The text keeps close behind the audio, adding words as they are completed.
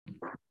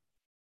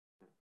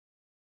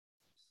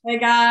Hey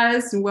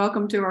guys, and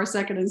welcome to our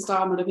second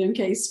installment of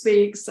MK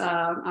Speaks.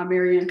 I'm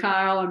Marianne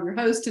Kyle. I'm your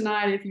host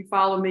tonight. If you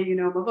follow me, you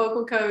know I'm a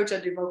vocal coach. I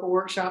do vocal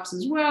workshops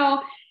as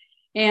well.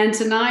 And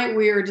tonight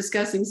we are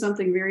discussing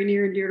something very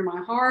near and dear to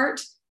my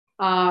heart.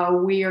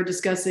 We are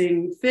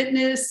discussing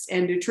fitness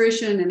and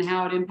nutrition and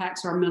how it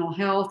impacts our mental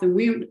health. And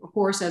we, of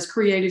course, as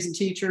creatives and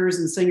teachers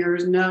and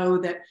singers, know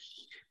that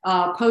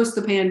post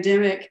the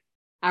pandemic,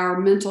 our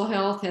mental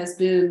health has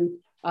been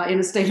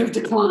in a state of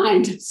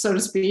decline, so to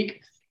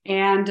speak.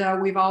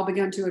 And we've all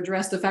begun to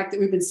address the fact that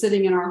we've been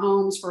sitting in our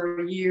homes for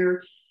a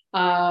year,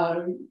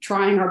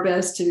 trying our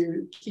best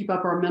to keep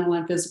up our mental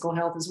and physical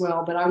health as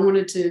well. But I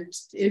wanted to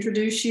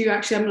introduce you.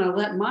 Actually, I'm going to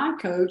let my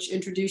coach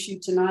introduce you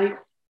tonight.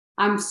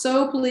 I'm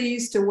so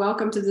pleased to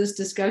welcome to this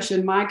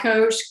discussion my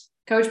coach,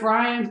 Coach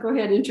Brian. Go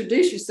ahead and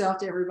introduce yourself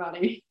to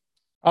everybody.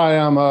 Hi,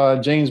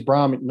 I'm James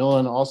Brian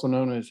McMillan, also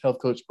known as Health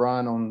Coach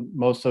Brian on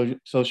most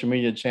social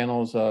media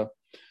channels.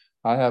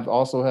 I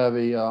also have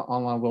a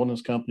online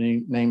wellness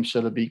company named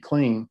Should It Be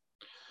Clean.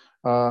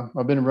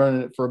 I've been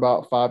running it for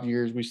about 5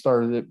 years. We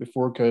started it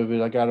before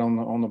COVID. I got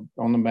on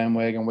the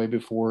bandwagon way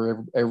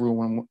before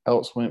everyone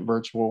else went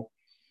virtual.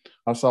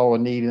 I saw a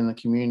need in the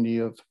community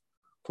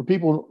for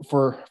people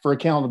for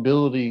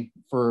accountability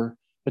for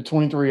the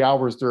 23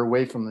 hours they're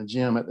away from the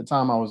gym. At the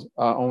time, I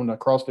owned a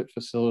CrossFit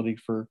facility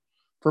for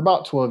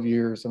about 12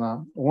 years, and I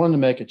wanted to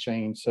make a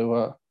change.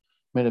 So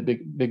made a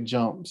big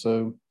jump.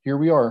 So here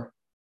we are.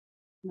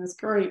 That's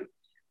great.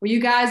 Well, you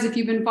guys, if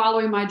you've been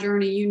following my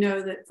journey, you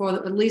know that for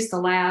at least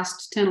the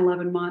last 10,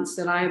 11 months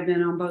that I have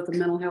been on both a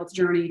mental health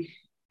journey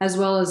as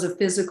well as a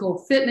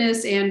physical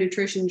fitness and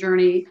nutrition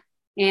journey.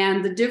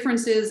 And the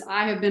difference is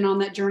I have been on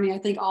that journey, I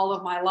think, all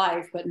of my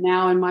life. But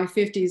now in my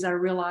 50s, I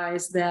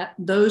realized that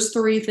those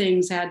three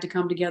things had to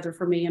come together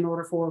for me in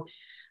order for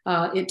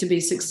it to be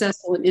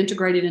successful and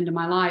integrated into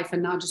my life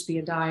and not just be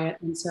a diet.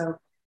 And so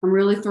I'm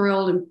really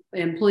thrilled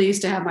and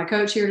pleased to have my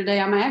coach here today.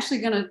 I'm actually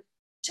going to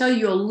tell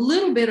you a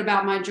little bit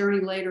about my journey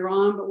later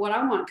on, but what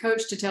I want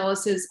Coach to tell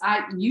us is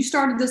you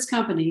started this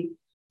company.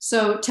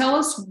 So tell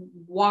us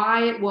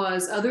why it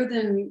was, other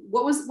than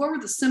what were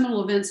the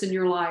seminal events in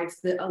your life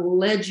that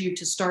led you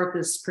to start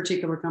this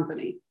particular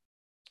company?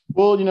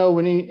 Well,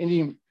 when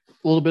any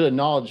little bit of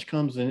knowledge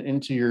comes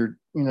into your,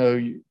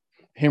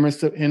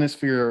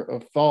 hemisphere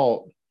of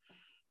thought.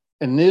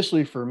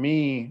 Initially for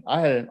me,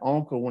 I had an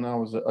uncle when I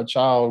was a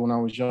child, when I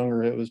was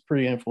younger. It was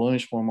pretty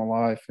influential in my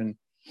life, and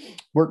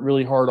worked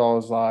really hard all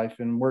his life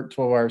and worked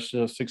 12-hour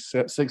shifts,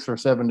 six or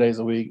 7 days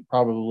a week,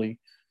 probably.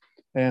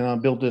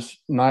 And built this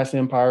nice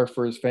empire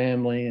for his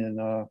family,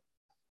 and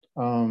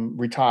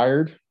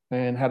retired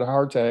and had a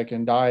heart attack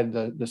and died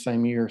the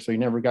same year. So he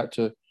never got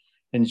to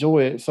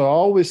enjoy it. So I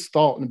always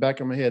thought in the back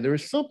of my head, there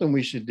was something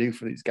we should do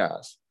for these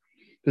guys.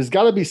 There's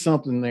got to be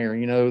something there.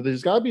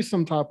 There's got to be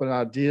some type of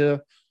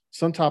idea,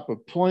 some type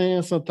of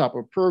plan, some type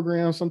of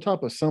program, some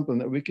type of something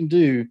that we can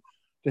do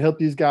to help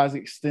these guys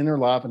extend their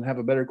life and have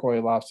a better quality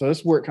of life. So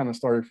that's where it kind of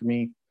started for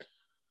me.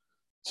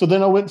 So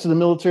then I went to the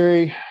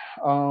military,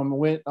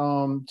 went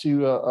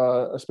to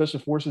a special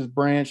forces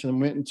branch,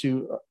 and went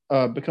into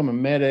become a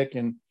medic.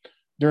 And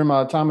during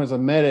my time as a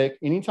medic,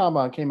 anytime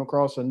I came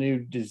across a new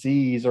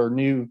disease or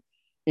new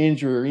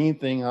injury or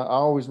anything, I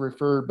always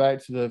referred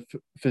back to the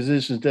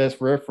physician's desk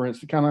reference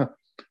to kind of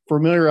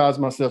familiarize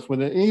myself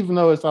with it. And even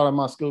though it's out of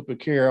my scope of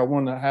care, I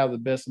wanted to have the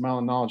best amount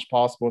of knowledge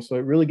possible. So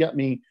it really got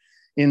me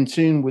in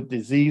tune with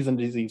disease and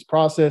disease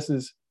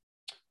processes.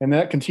 And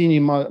that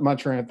continued my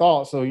train of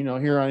thought. So,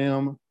 here I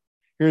am,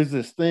 here's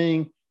this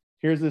thing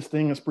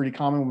that's pretty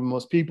common with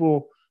most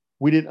people.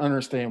 We didn't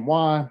understand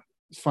why.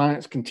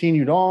 Science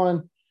continued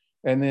on.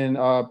 And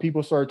then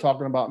people started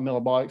talking about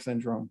metabolic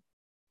syndrome.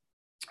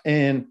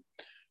 And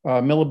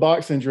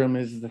metabolic syndrome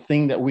is the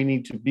thing that we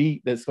need to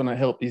beat that's going to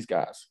help these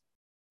guys.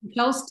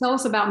 Tell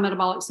us about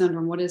metabolic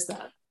syndrome. What is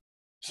that?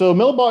 So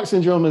metabolic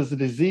syndrome is the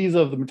disease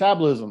of the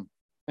metabolism.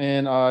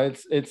 And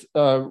it's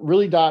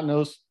really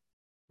diagnosed,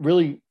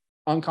 really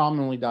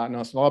uncommonly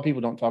diagnosed. A lot of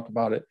people don't talk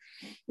about it,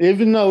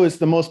 even though it's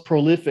the most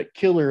prolific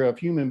killer of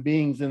human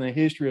beings in the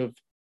history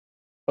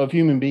of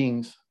human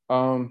beings.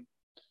 The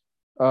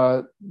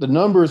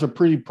numbers are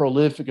pretty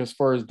prolific as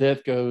far as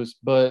death goes,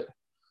 but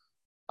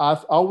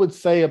I would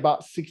say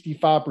about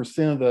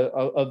 65%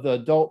 of the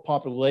adult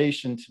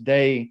population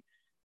today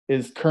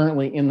is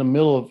currently in the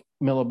middle of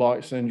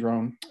metabolic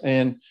syndrome.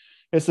 And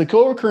it's a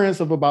co-occurrence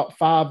of about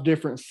 5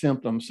 different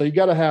symptoms. So you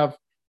got to have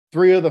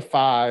 3 of the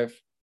 5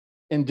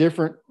 in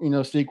different,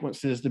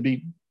 sequences to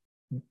be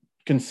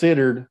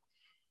considered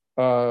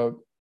positive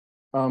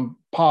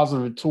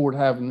toward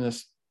having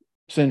this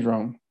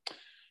syndrome.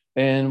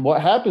 And what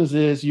happens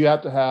is you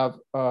have to have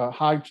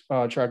high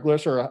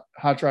triglycerides or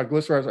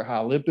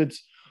high lipids,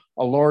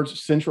 a large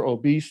central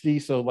obesity.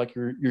 So like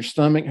your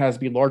stomach has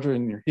to be larger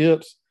than your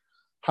hips,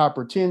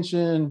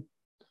 hypertension,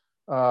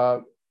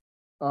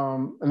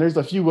 and there's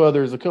a few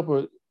others, a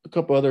couple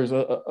others,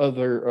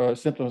 other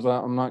symptoms that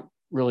I'm not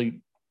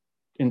really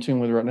in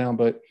tune with right now.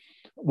 But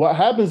what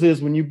happens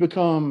is when you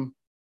become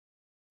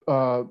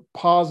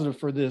positive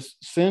for this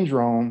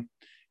syndrome,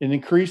 it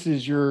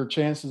increases your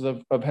chances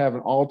of having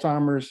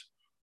Alzheimer's,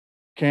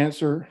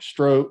 cancer,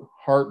 stroke,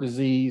 heart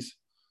disease,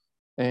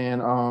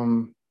 and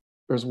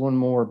there's one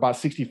more, by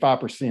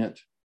 65%.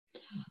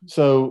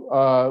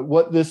 So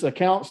what this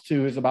accounts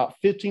to is about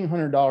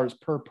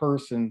 $1,500 per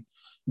person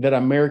that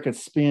America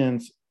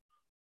spends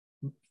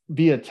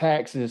via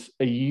taxes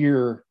a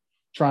year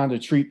trying to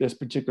treat this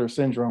particular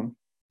syndrome.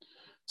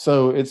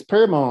 So it's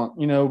paramount.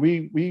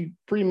 We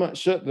pretty much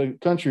shut the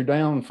country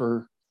down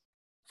for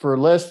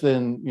less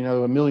than,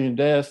 1 million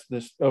deaths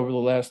this over the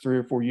last 3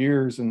 or 4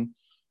 years. And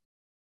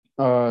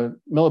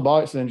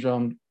metabolic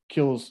syndrome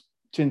kills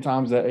 10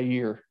 times that a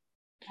year.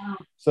 Wow.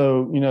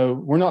 So,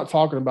 we're not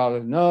talking about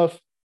it enough.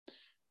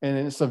 And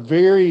it's a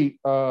very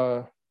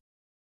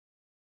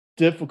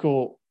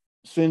difficult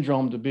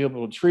syndrome to be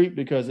able to treat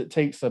because it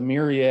takes a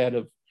myriad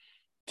of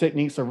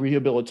techniques of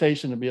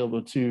rehabilitation to be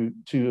able to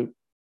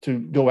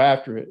go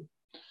after it.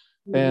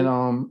 Mm-hmm.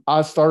 And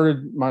I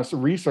started my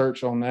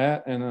research on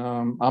that. And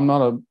I'm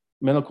not a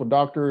medical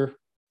doctor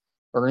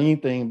or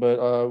anything,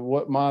 but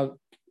what my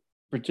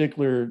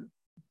particular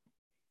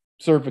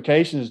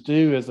certifications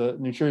do as a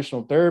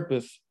nutritional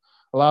therapist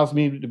allows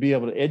me to be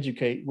able to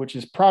educate, which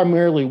is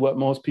primarily what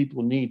most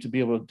people need to be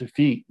able to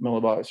defeat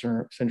metabolic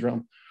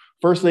syndrome.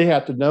 First, they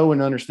have to know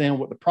and understand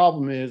what the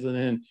problem is, and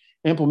then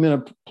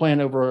implement a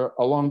plan over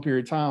a long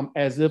period of time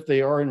as if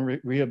they are in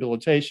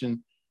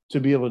rehabilitation to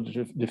be able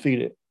to defeat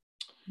it.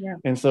 Yeah.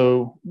 And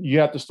so you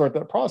have to start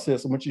that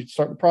process. And once you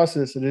start the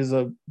process, it is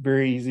a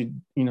very easy,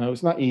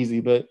 it's not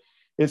easy, but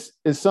it's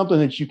something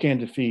that you can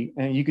defeat,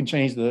 and you can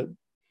change the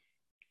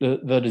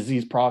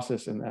disease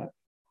process in that.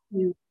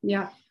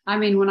 Yeah. I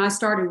mean, when I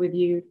started with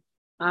you,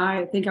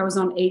 I think I was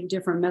on 8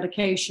 different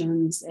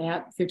medications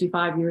at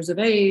 55 years of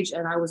age,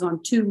 and I was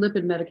on 2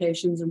 lipid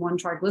medications and 1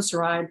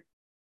 triglyceride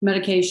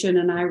medication.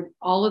 And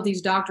all of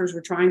these doctors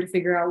were trying to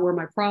figure out where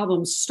my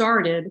problems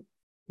started,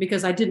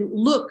 because I didn't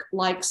look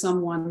like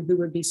someone who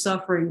would be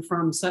suffering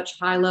from such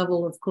high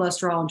level of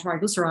cholesterol and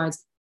triglycerides.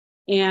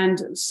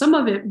 And some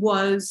of it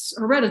was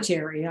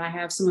hereditary. I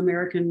have some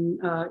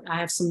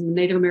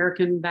Native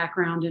American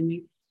background in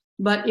me.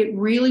 But it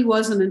really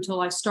wasn't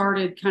until I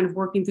started kind of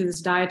working through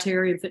this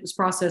dietary and fitness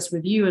process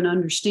with you and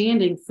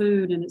understanding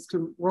food and its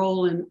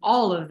role in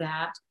all of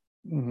that,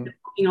 mm-hmm.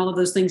 putting all of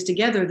those things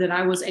together, that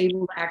I was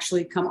able to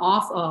actually come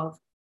off of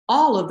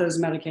all of those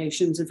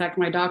medications. In fact,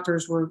 my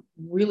doctors were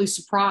really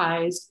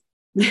surprised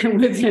that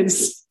within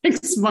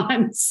 6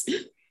 months.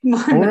 I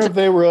wonder if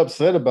they were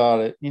upset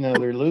about it.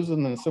 They're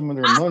losing some of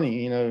their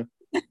money, I'm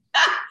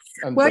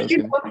well,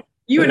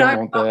 you and I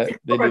want that.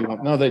 They do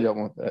want, no, they don't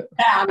want that.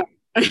 Yeah,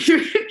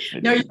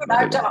 no, you and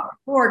I've talked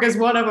before, because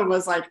one of them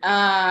was like,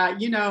 I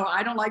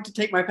don't like to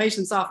take my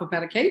patients off of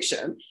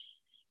medication.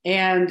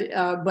 And,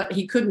 but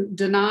he couldn't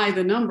deny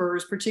the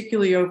numbers,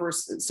 particularly over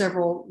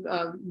several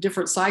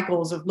different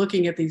cycles of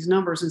looking at these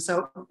numbers. And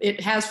so it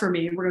has for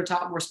me, and we're going to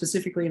talk more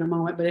specifically in a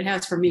moment, but it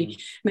has for me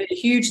made a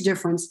huge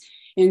difference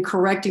in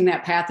correcting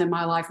that path in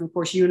my life. And of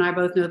course, you and I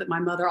both know that my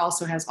mother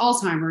also has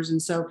Alzheimer's.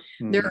 And so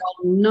there are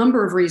a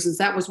number of reasons.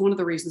 That was one of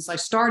the reasons I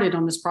started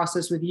on this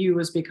process with you,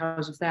 was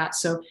because of that.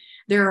 So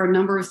there are a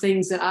number of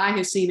things that I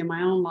have seen in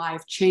my own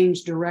life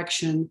change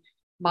direction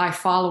by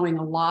following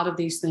a lot of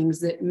these things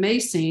that may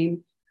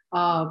seem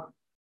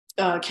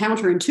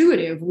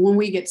counterintuitive. When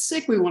we get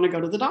sick, we want to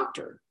go to the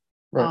doctor.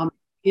 Right.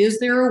 Is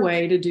there a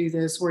way to do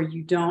this where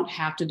you don't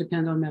have to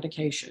depend on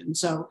medication?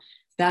 So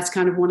that's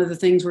kind of one of the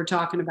things we're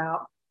talking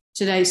about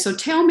today. So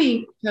tell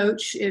me,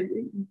 Coach,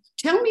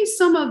 tell me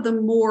some of the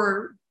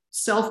more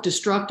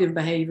self-destructive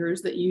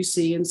behaviors that you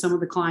see in some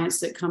of the clients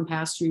that come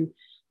past you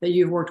that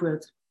you've worked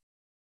with.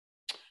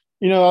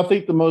 I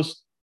think the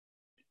most,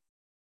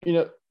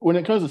 when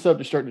it comes to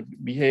self-destructive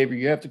behavior,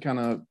 you have to kind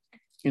of,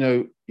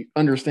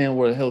 understand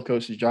what a health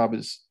coach's job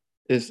is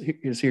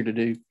here to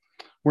do.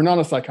 We're not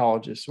a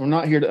psychologist. We're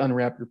not here to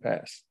unwrap your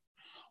past.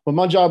 What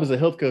my job as a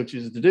health coach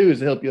is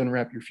to help you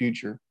unwrap your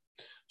future.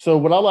 So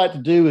what I like to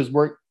do is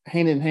work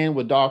hand in hand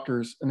with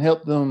doctors and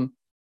help them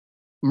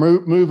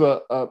move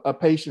a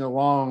patient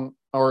along,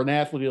 or an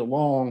athlete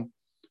along,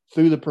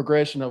 through the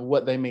progression of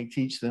what they may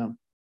teach them.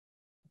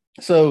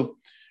 So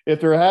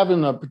if they're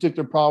having a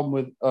particular problem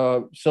with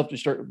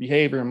self-destructive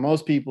behavior, and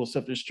most people's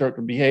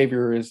self-destructive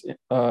behavior is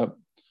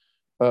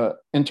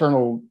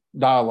internal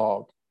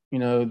dialogue,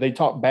 they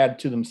talk bad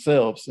to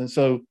themselves. And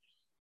so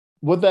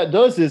what that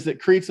does is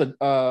it creates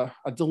a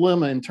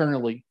dilemma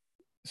internally.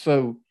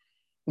 So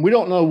we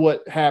don't know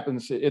what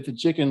happens if the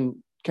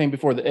chicken came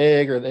before the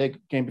egg or the egg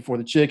came before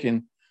the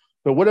chicken.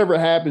 But whatever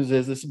happens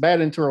is this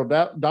bad internal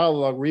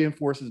dialogue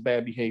reinforces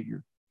bad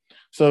behavior.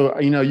 So,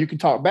 you can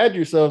talk bad to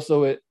yourself,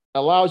 so it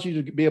allows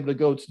you to be able to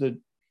go to the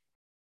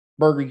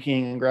Burger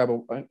King and grab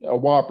a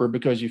Whopper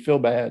because you feel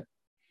bad.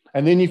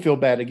 And then you feel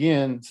bad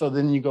again. So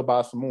then you go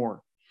buy some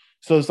more.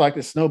 So it's like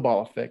a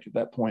snowball effect at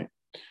that point.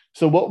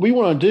 So what we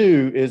want to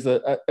do is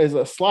a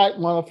slight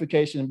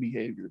modification in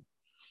behavior.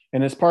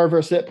 And as part of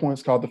our set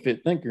points called the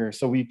Fit Thinker.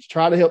 So we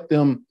try to help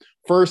them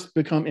first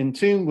become in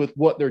tune with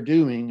what they're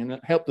doing and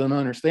help them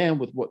understand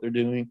with what they're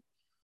doing.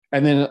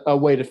 and then a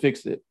way to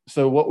fix it.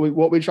 So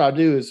what we try to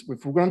do is,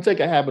 if we're going to take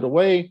a habit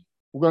away,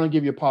 we're going to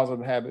give you a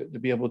positive habit to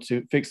be able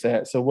to fix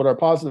that. So what our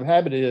positive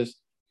habit is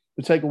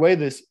to take away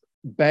this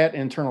bad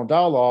internal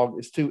dialogue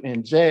is to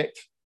inject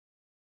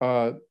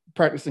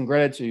practicing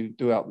gratitude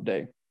throughout the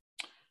day.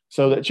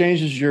 So that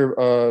changes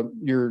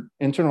your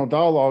internal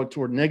dialogue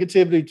toward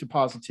negativity to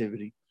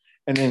positivity.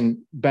 And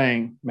then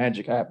bang,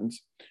 magic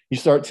happens. You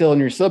start telling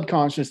your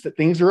subconscious that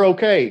things are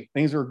okay,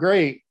 things are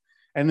great.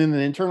 And then the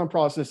internal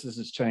processes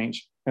has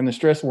changed and the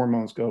stress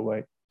hormones go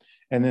away.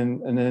 And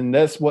then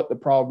that's what the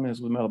problem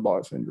is with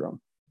metabolic syndrome,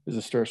 is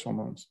the stress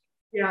hormones.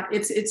 Yeah,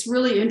 it's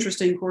really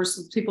interesting. Of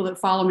course, people that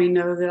follow me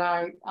know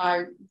that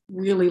I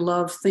really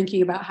love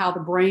thinking about how the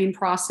brain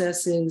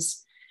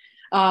processes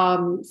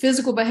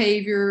physical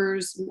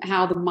behaviors,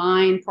 how the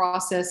mind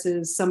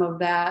processes some of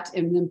that,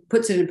 and then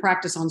puts it in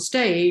practice on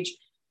stage.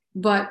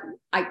 But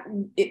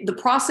the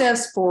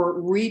process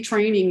for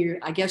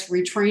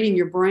retraining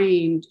your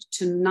brain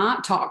to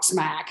not talk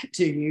smack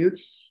to you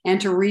and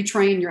to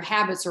retrain your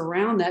habits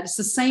around that. It's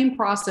the same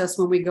process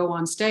when we go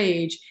on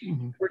stage.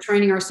 Mm-hmm. We're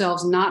training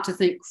ourselves not to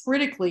think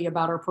critically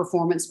about our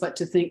performance, but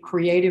to think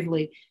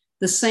creatively.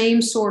 The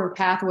same sort of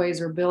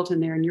pathways are built in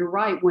there. And you're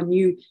right, when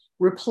you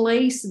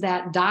replace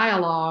that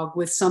dialogue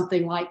with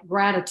something like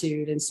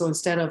gratitude. And so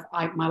instead of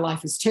my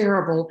life is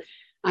terrible,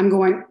 I'm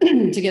going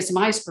to get some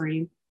ice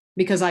cream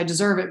because I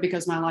deserve it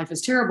because my life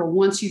is terrible.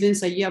 Once you then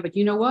say, yeah, but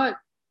you know what?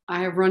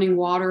 I have running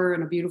water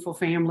and a beautiful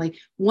family.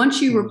 Once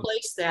you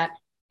replace that,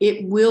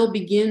 it will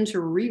begin to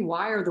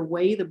rewire the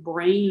way the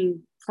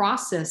brain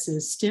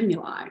processes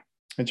stimuli.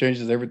 It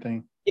changes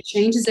everything. It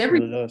changes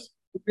everything. It really does.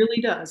 It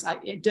really does.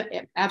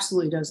 It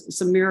absolutely does.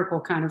 It's a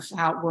miracle kind of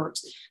how it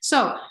works.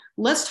 So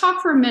let's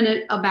talk for a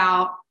minute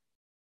about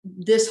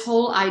this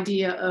whole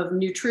idea of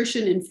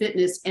nutrition and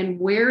fitness and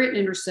where it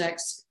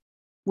intersects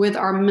with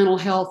our mental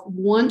health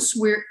once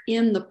we're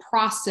in the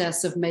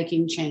process of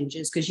making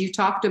changes. Because you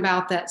talked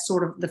about that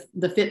sort of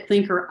the fit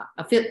thinker,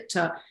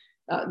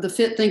 the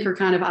fit thinker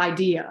kind of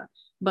idea.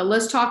 But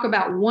let's talk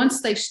about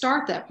once they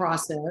start that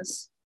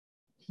process,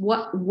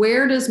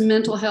 where does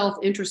mental health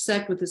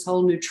intersect with this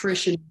whole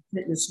nutrition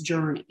fitness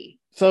journey?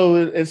 So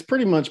it's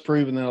pretty much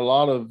proven that a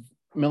lot of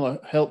mental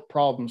health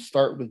problems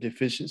start with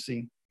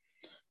deficiency.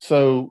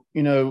 So,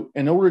 in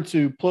order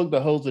to plug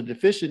the holes of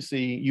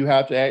deficiency, you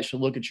have to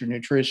actually look at your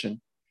nutrition.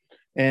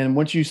 And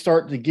once you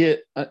start to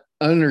get an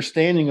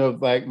understanding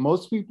of, like,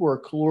 most people are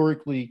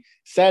calorically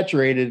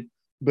saturated,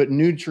 but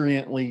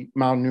nutriently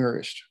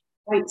malnourished.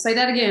 Wait, say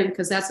that again,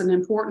 because that's an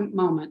important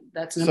moment.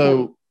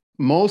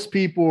 Most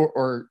people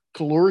are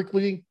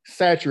calorically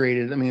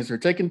saturated. That means they're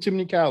taking too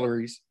many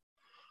calories,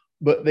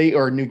 but they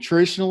are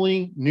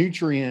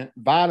nutrient,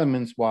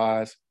 vitamins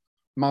wise,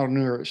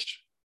 malnourished.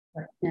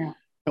 Yeah.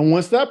 And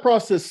once that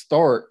process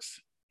starts,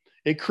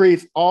 it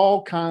creates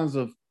all kinds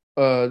of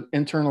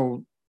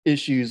internal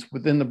issues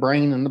within the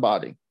brain and the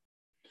body.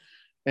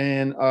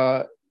 And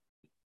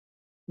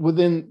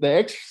within the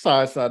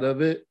exercise side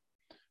of it,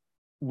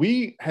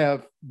 we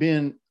have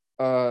been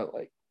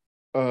what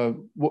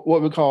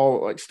we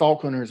call like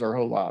stalk hunters our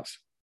whole lives.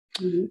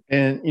 Mm-hmm.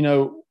 And,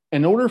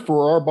 in order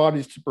for our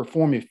bodies to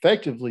perform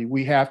effectively,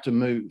 we have to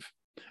move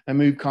and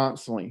move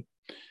constantly.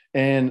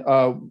 And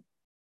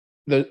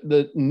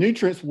the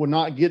nutrients will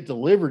not get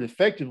delivered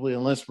effectively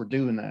unless we're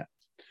doing that.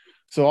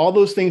 So all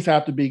those things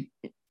have to be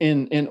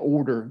in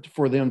order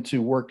for them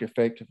to work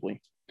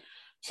effectively.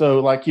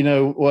 So, like,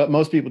 what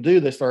most people do,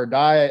 they start a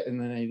diet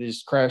and then they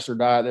just crash their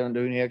diet. They don't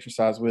do any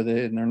exercise with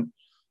it. And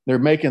they're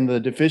making the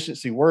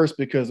deficiency worse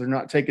because they're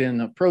not taking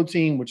enough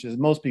protein, which is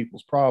most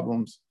people's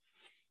problems.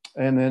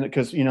 And then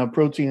because,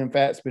 protein and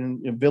fat's been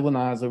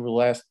villainized over the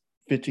last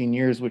 15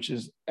 years, which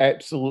is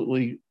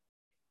absolutely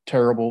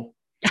terrible.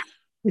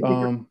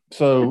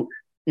 So,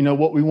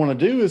 what we want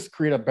to do is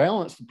create a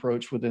balanced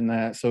approach within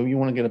that. So you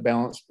want to get a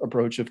balanced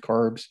approach of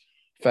carbs,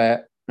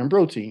 fat, and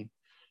protein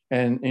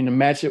and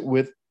match it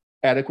with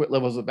adequate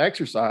levels of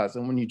exercise.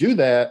 And when you do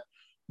that,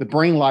 the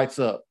brain lights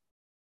up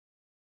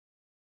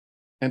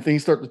and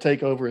things start to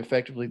take over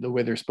effectively the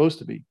way they're supposed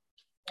to be.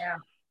 Yeah.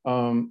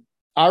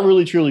 I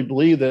really truly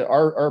believe that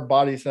our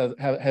bodies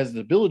has the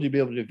ability to be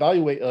able to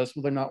evaluate us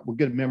whether or not we're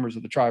good members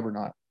of the tribe or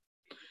not.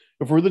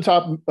 If we're the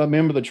top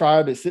member of the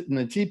tribe that's sitting in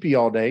the teepee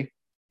all day,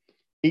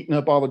 eating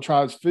up all the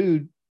tribe's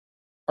food,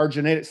 our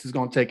genetics is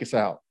going to take us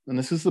out. And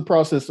this is the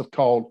process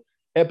called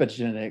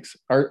epigenetics.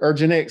 Our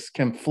genetics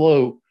can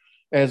flow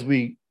as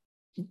we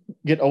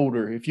get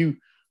older. If you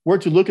were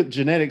to look at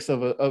genetics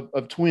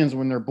of twins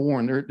when they're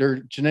born, they're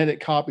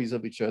genetic copies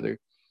of each other.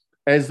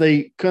 As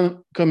they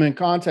come in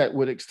contact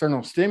with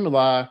external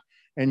stimuli,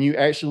 and you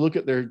actually look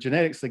at their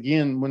genetics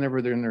again,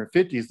 whenever they're in their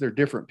 50s, they're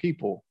different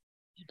people.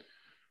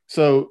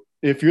 So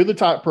if you're the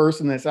type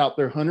person that's out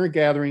there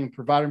hunter-gathering,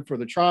 providing for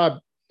the tribe,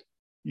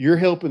 you're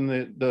helping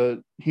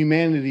the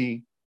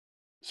humanity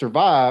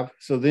survive.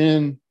 So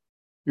then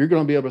you're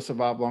going to be able to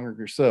survive longer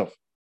yourself.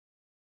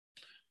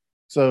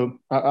 So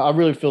I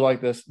really feel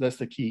like that's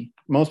the key.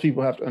 Most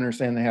people have to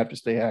understand they have to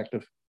stay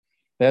active.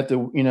 They have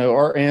to,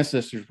 our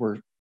ancestors were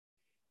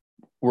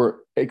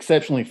were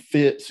exceptionally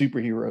fit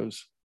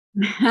superheroes.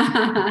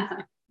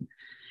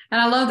 And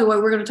I love the way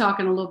we're going to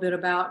talk in a little bit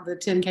about the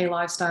 10K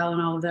lifestyle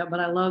and all of that. But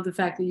I love the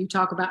fact that you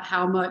talk about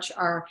how much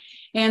our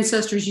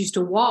ancestors used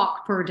to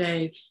walk per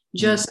day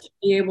just to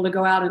be able to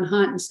go out and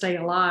hunt and stay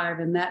alive.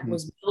 And that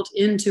was built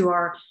into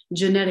our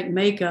genetic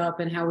makeup,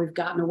 and how we've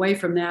gotten away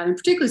from that. And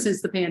particularly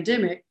since the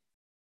pandemic,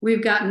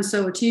 we've gotten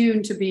so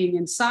attuned to being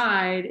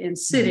inside and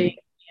sitting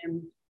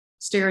and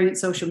staring at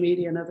social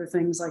media and other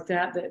things like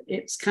that,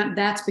 that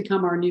that's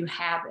become our new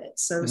habit.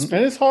 So to speak.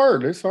 And it's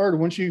hard. It's hard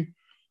once you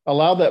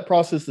allow that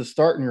process to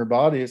start in your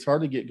body. It's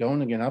hard to get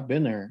going again. I've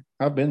been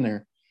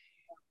there.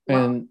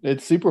 And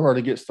it's super hard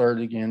to get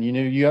started again. You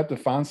know, you have to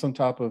find some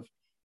type of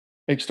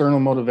external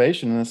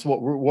motivation. And that's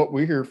what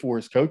we're here for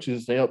as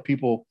coaches, to help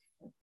people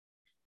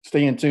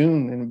stay in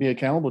tune and be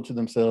accountable to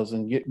themselves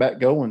and get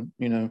back going.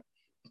 You know,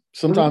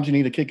 sometimes you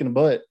need a kick in the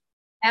butt.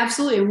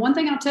 Absolutely. And one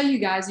thing I'll tell you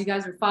guys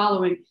are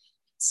following,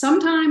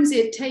 sometimes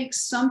it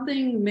takes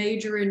something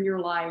major in your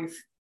life,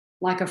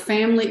 like a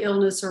family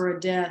illness or a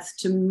death,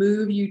 to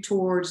move you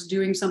towards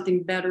doing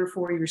something better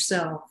for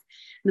yourself.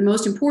 And the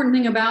most important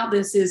thing about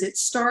this is it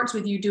starts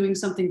with you doing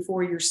something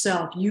for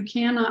yourself. You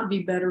cannot be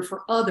better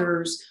for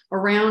others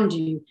around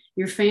you,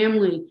 your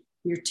family,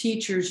 your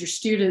teachers, your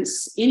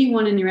students,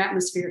 anyone in your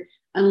atmosphere,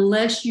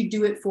 unless you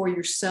do it for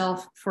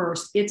yourself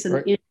first. It's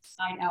an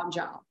inside out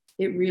job.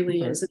 It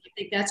really is. And I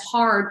think that's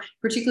hard,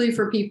 particularly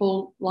for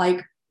people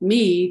like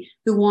me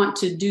who want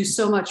to do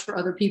so much for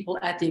other people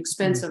at the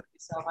expense of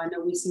myself. I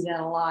know we see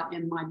that a lot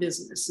in my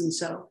business. And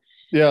so,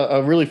 yeah,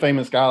 a really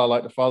famous guy I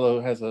like to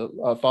follow has a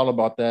thought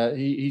about that.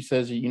 He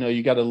says, you know,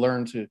 you got to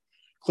learn to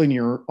clean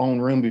your own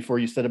room before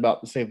you set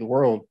about to save the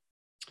world.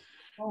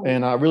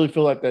 And I really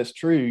feel like that's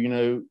true. You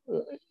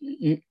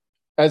know,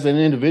 as an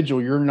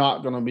individual, you're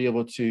not going to be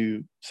able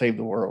to save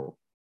the world.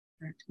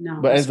 No,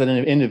 but as an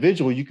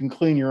individual, you can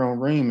clean your own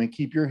room and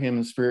keep your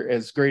hemisphere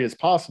as great as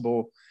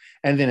possible.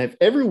 And then if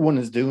everyone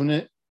is doing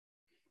it,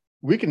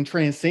 we can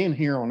transcend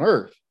here on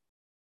earth.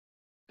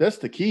 That's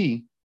the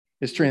key,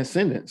 is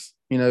transcendence,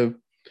 you know.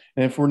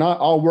 And if we're not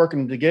all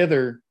working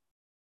together,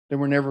 then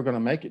we're never going to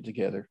make it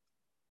together.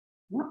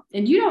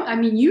 And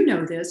you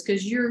know this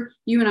because you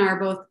and I are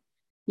both,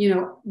 you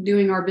know,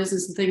 doing our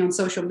business and thing on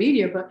social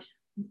media, but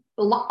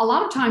a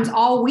lot of times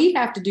all we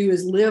have to do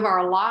is live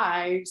our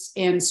lives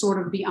and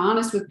sort of be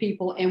honest with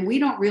people. And we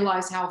don't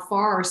realize how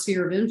far our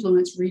sphere of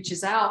influence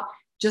reaches out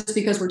just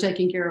because we're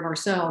taking care of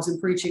ourselves and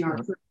preaching our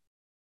truth.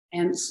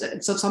 And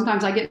so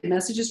sometimes I get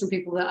messages from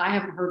people that I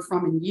haven't heard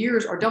from in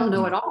years or don't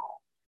know at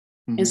all.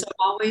 And so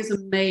I'm always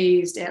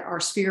amazed at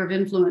our sphere of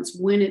influence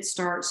when it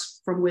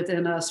starts from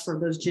within us for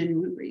those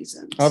genuine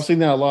reasons. I've seen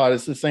that a lot.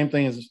 It's the same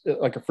thing as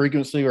like a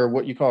frequency, or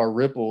what you call a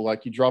ripple.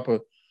 Like you drop a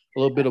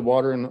little bit of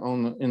water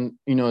in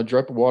you know, a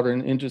drop of water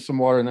into some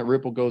water, and that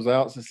ripple goes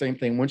out. It's the same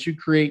thing. Once you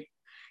create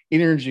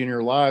energy in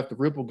your life, the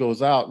ripple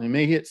goes out, and it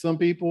may hit some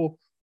people.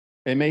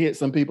 It may hit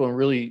some people and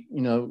really,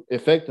 you know,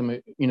 affect them,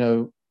 you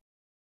know,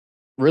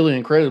 really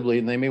incredibly,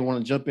 and they may want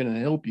to jump in and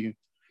help you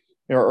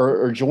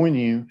or join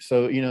you.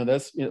 So, you know,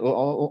 that's, you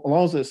know, as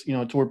long as it's, you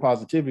know, toward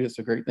positivity, it's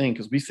a great thing,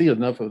 because we see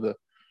enough of the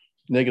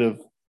negative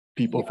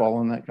people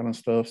following that kind of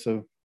stuff.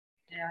 So,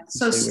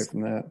 so stay away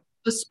from that.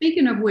 So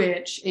speaking of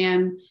which,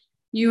 and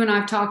you and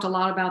I've talked a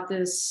lot about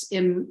this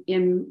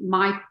in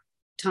my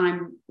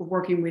time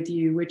working with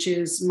you, which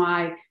is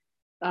my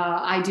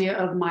idea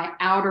of my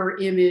outer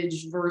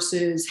image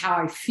versus how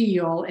I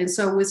feel. And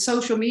so with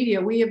social media,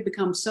 we have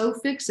become so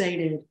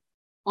fixated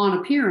on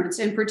appearance,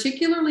 and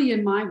particularly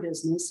in my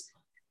business,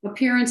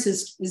 appearance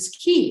is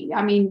key.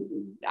 I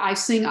mean, I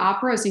sing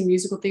opera, I sing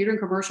musical theater and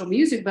commercial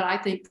music, but I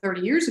think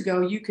 30 years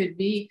ago, you could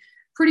be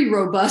pretty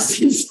robust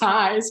in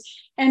size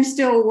and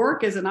still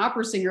work as an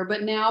opera singer.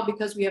 But now,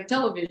 because we have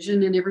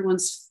television and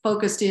everyone's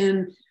focused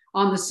in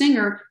on the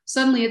singer,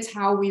 suddenly it's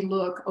how we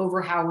look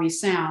over how we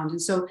sound.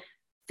 And so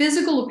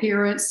physical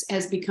appearance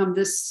has become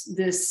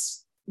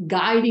this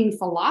guiding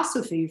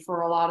philosophy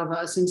for a lot of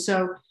us. And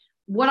so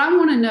what I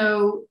want to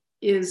know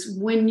is,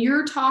 when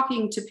you're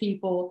talking to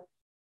people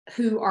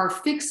who are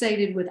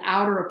fixated with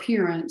outer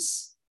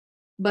appearance,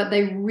 but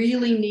they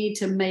really need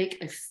to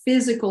make a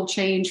physical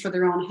change for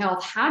their own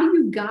health, how do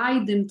you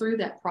guide them through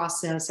that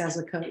process as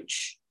a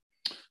coach?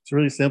 It's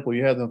really simple.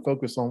 You have them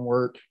focus on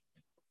work.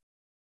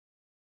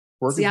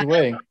 Work is the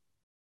way.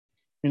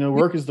 You know,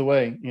 work is the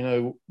way. You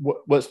know,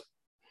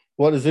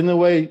 what is in the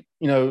way,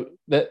 you know,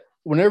 that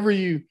whenever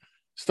you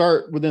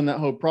start within that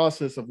whole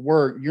process of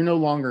work, you're no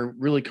longer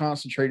really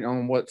concentrating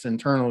on what's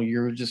internal.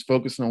 You're just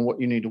focusing on what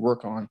you need to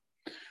work on.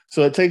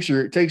 So it takes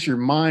your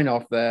mind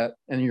off that,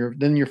 and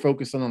then you're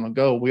focusing on a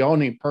goal. We all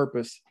need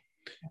purpose,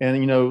 and,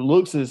 you know,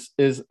 looks is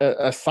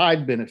a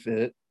side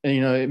benefit, and,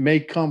 you know, it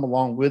may come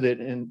along with it.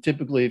 And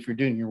typically, if you're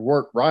doing your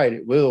work right,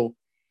 it will.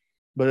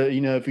 But,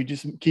 you know, if you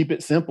just keep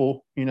it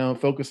simple, you know,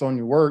 focus on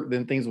your work,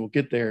 then things will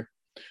get there.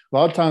 A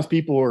lot of times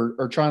people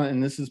are trying to,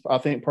 and this is, I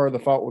think, part of the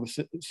fault with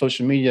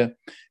social media.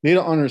 They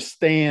don't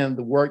understand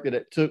the work that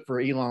it took for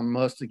Elon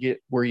Musk to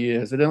get where he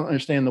is. They don't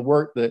understand the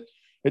work that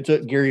it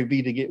took Gary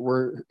Vee to get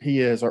where he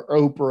is, or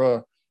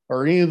Oprah,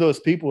 or any of those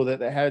people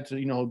that had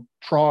to,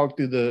 trog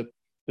through the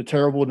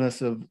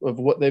terribleness of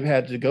what they've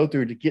had to go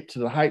through to get to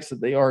the heights that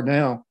they are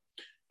now.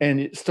 And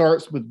it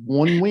starts with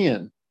one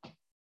win.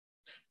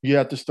 You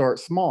have to start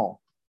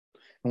small.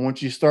 And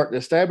once you start to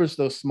establish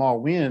those small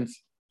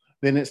wins,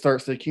 then it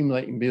starts to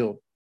accumulate and build.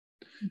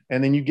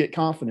 And then you get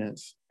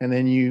confidence, and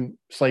then you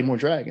slay more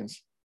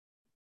dragons.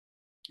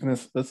 And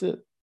that's it.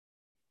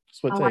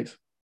 That's what it takes.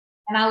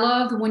 And I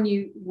love when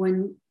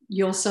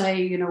you'll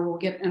say, we'll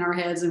get in our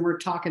heads and we're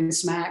talking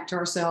smack to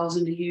ourselves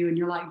and to you, and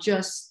you're like,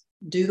 just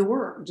do the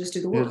work. Just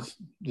do the work.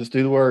 Just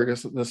do the work.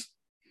 This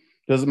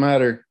doesn't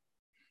matter.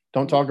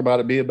 Don't talk about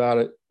it. Be about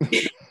it.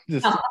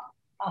 just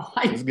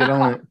get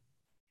on it.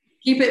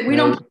 Keep it. We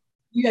don't.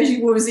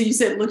 What was it you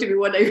said? Looked at me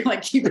one day. You're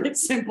like, keep it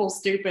simple,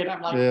 stupid.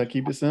 I'm like, yeah,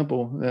 keep it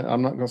simple.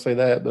 I'm not going to say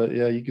that, but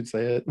yeah, you could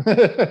say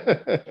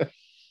it.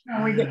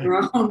 No, we get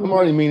wrong. I'm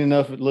already mean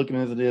enough at looking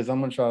as it is. I'm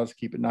going to try to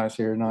keep it nice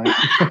here tonight.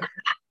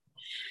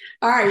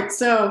 All right.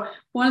 So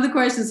one of the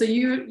questions. So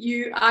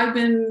I've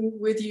been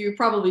with you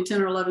probably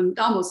 10 or 11,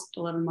 almost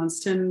 11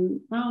 months. 10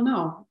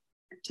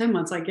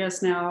 months, I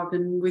guess. Now I've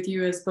been with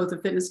you as both a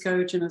fitness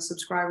coach and a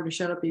subscriber to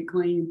Shut Up, Eat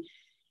Clean.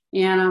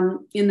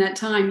 And in that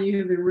time, you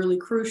have been really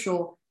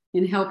crucial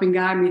in helping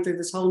guide me through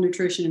this whole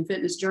nutrition and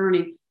fitness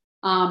journey.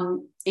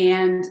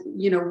 And,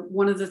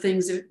 one of the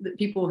things that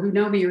people who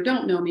know me or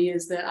don't know me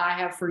is that I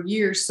have for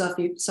years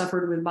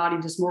suffered with body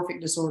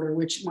dysmorphic disorder,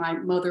 which my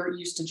mother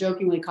used to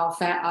jokingly call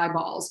fat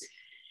eyeballs.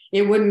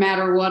 It wouldn't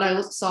matter what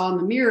I saw in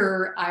the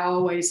mirror. I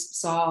always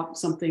saw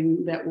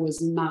something that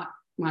was not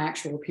my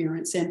actual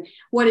appearance. And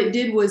what it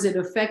did was it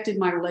affected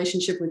my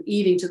relationship with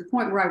eating to the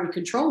point where I would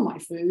control my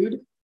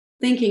food,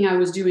 thinking I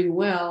was doing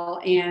well,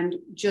 and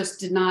just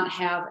did not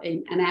have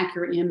an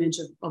accurate image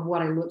of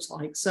what I looked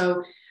like.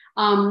 So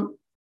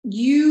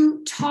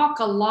you talk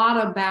a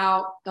lot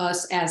about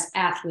us as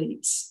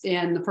athletes.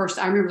 And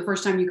I remember the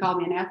first time you called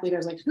me an athlete, I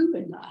was like, who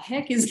in the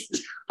heck is he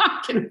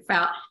talking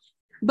about?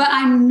 But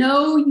I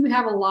know you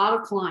have a lot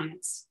of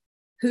clients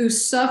who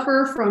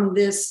suffer from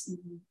this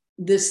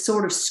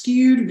sort of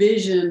skewed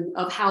vision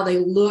of how they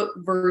look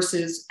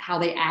versus how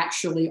they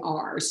actually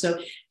are. So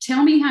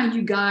tell me how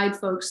you guide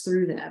folks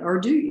through that, or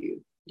do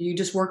you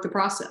just work the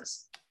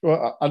process?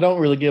 Well, I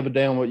don't really give a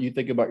damn what you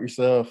think about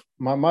yourself.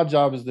 My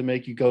job is to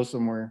make you go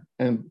somewhere,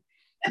 and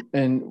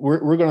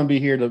we're going to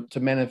be here to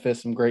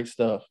manifest some great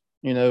stuff,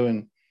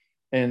 and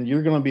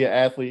you're going to be an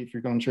athlete if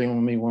you're going to train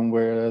with me one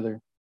way or the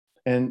other.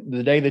 And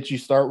the day that you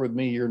start with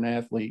me, you're an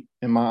athlete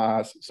in my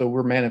eyes. So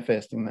we're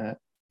manifesting that.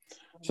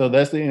 So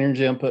that's the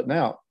energy I'm putting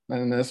out.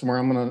 And that's where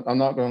I'm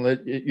not going to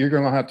you're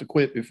going to have to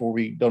quit before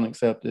we don't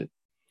accept it.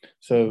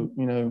 So,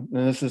 and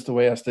this is the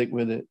way I stick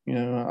with it.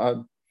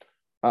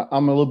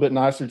 I'm a little bit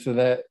nicer to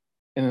that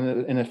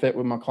in effect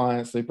with my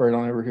clients. They probably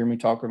don't ever hear me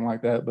talking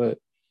like that, but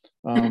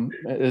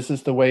it's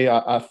just the way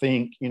I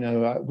think.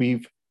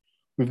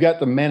 We've got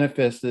to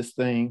manifest this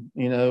thing,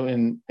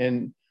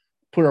 and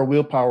put our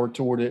willpower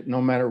toward it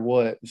no matter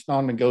what. It's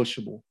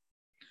non-negotiable.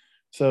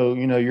 So,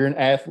 you're an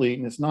athlete,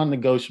 and it's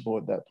non-negotiable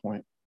at that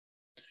point.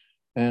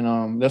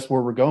 And that's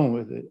where we're going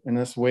with it. And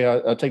that's the way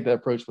I take that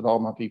approach with all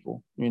my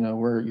people.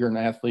 Where you're an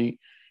athlete,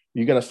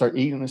 you got to start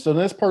eating. And so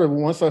that's part of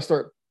once I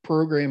start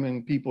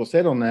programming people's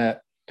head on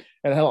that,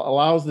 it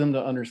allows them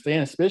to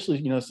understand,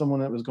 especially, someone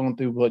that was going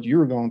through what you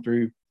were going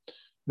through,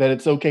 that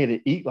it's okay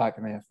to eat like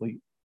an athlete.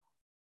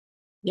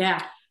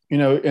 Yeah.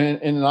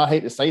 And I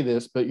hate to say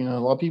this, but, a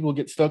lot of people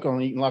get stuck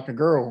on eating like a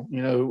girl,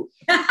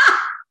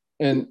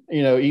 and,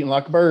 eating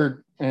like a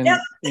bird. And,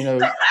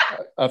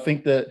 I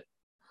think that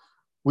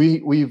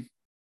we've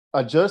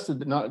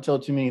adjusted not to tell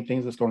too many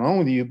things that's going on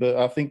with you, but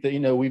I think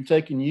that, we've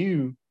taken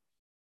you,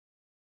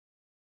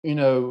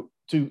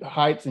 to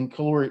heights and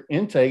caloric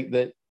intake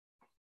that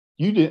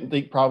you didn't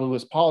think probably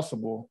was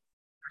possible.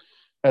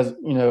 As, I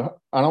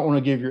don't want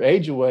to give your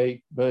age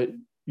away, but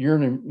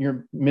you're in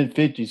your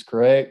mid-50s,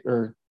 correct?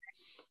 Or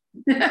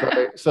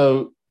right.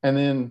 So, and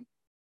then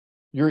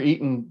you're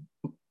eating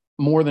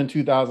more than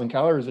 2,000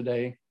 calories a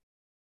day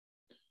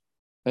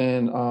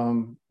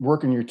and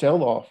working your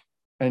tail off,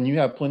 and you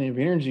have plenty of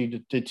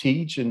energy to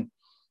teach and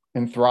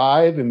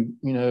thrive and,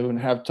 and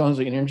have tons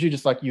of energy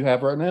just like you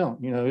have right now.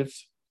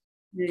 It's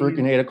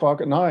freaking 8 o'clock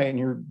at night and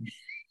you're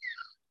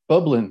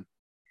bubbling.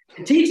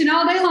 Teaching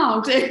all day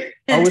long too.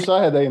 I wish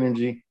I had that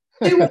energy.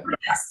 Two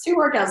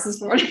workouts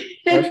this morning.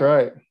 That's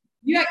right.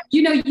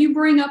 You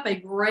bring up a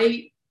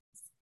great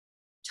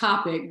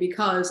topic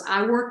because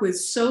I work with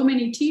so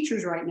many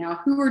teachers right now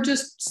who are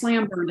just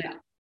slam burned out.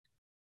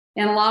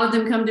 And a lot of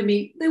them come to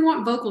me, they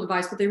want vocal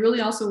advice, but they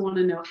really also want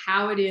to know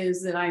how it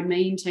is that I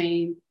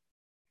maintain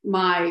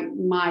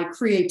my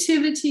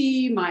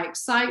creativity, my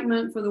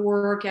excitement for the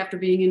work after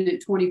being in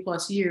it 20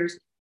 plus years.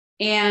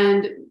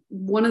 And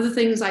one of the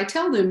things I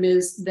tell them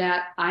is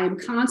that I am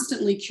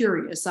constantly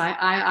curious.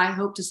 I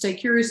hope to stay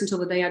curious until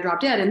the day I drop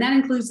dead. And that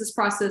includes this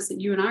process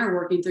that you and I are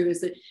working through, is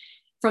that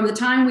from the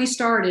time we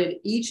started,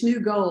 each new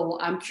goal,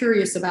 I'm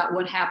curious about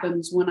what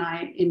happens when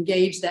I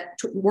engage that,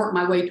 work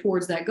my way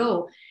towards that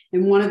goal.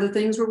 And one of the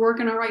things we're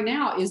working on right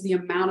now is the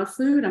amount of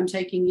food I'm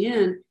taking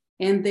in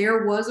And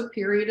there was a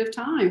period of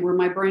time where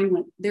my brain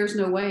went, there's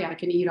no way I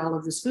can eat all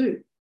of this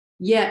food.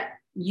 Yet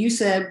you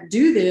said,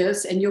 do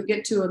this and you'll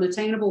get to an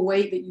attainable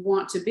weight that you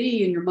want to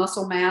be, and your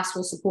muscle mass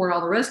will support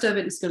all the rest of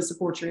it. It's going to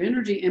support your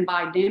energy. And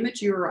by damn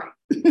it, you were right.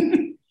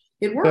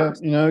 It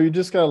works. Yeah, you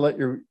just got to let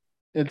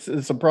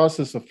it's a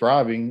process of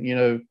thriving.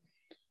 You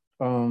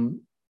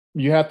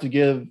have to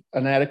give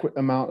an adequate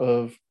amount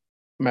of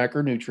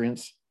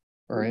macronutrients,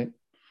 right?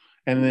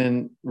 And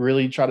then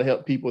really try to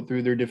help people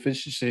through their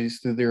deficiencies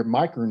through their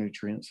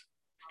micronutrients.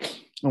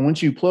 And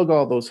once you plug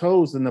all those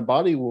holes, then the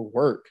body will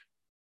work.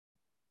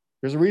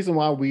 There's a reason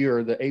why we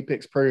are the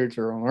apex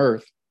predator on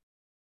Earth.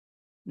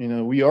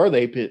 We are the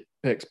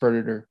apex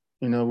predator.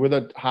 We're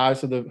the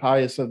highest of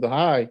the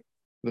high,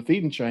 the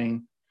feeding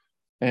chain.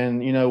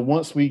 And,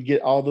 once we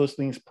get all those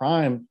things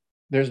primed,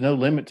 there's no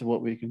limit to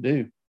what we can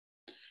do.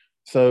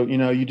 So,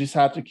 you just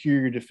have to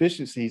cure your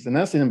deficiencies. And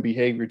that's in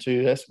behavior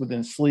too. That's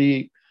within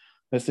sleep.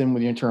 That's in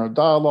with your internal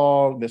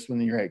dialogue. That's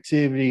within your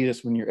activity.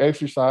 That's when your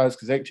exercise,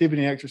 because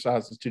activity and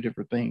exercise is two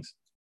different things.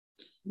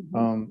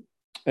 Mm-hmm.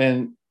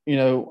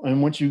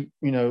 And once you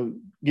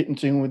get in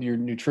tune with your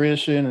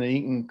nutrition and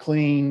eating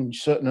clean,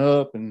 shutting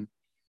up, and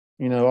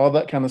all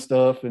that kind of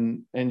stuff,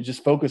 and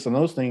just focus on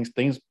those things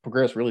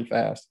progress really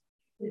fast.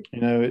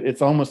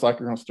 It's almost like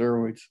you're on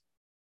steroids.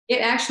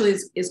 It actually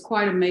is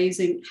quite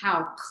amazing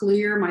how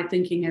clear my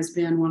thinking has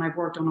been when I've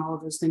worked on all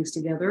of those things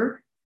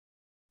together,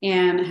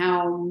 and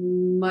how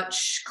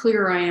much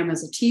clearer I am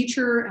as a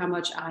teacher, how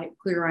much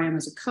clearer I am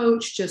as a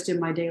coach. Just in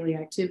my daily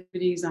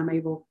activities, I'm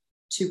able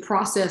to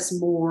process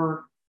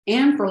more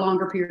and for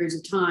longer periods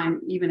of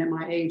time, even at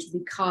my age,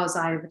 because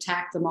I have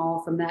attacked them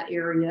all from that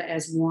area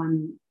as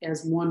one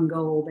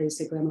goal.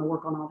 Basically, I'm going to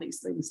work on all these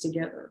things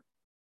together.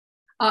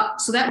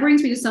 So that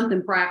brings me to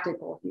something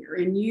practical here.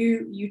 And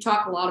you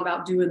talk a lot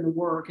about doing the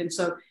work. And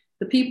so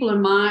the people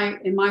in my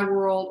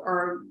world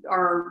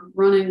are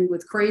running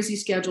with crazy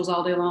schedules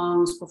all day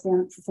long,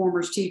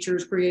 performers,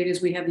 teachers,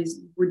 creatives. We have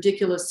these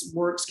ridiculous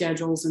work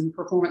schedules and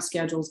performance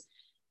schedules.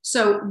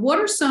 So what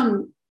are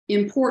some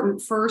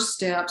important first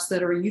steps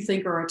that you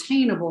think are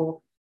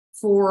attainable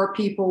for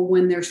people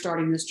when they're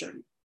starting this journey?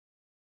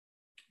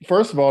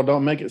 First of all,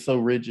 don't make it so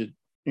rigid.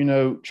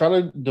 Try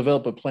to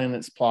develop a plan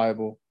that's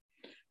pliable.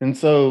 And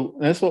so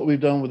that's what we've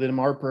done within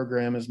our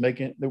program, is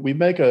we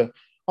make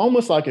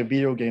almost like a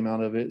video game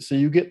out of it. So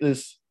you get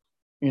this,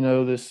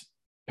 this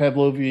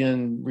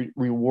Pavlovian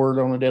reward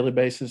on a daily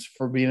basis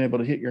for being able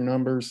to hit your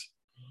numbers.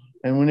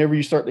 And whenever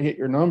you start to hit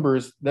your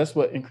numbers, that's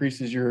what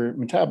increases your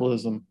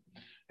metabolism.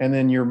 And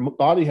then your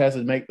body has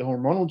to make the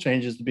hormonal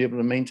changes to be able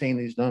to maintain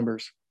these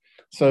numbers.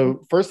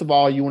 So first of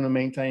all, you want to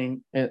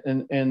maintain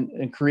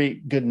and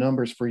create good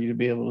numbers for you to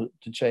be able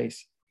to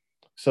chase.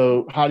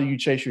 So how do you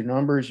chase your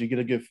numbers? You get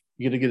a good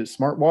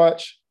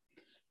smartwatch,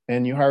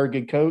 and you hire a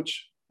good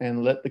coach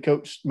and let the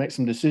coach make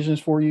some decisions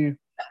for you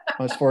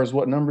as far as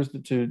what numbers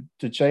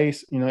to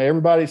chase.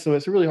 Everybody. So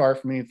it's really hard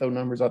for me to throw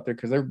numbers out there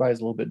because everybody's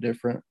a little bit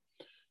different.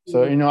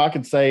 So, I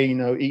could say, eat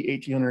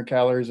 1,800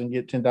 calories and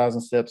get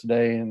 10,000 steps a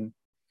day, and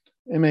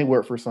it may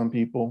work for some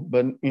people.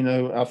 But,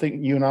 I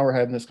think you and I were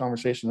having this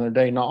conversation the other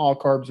day. Not all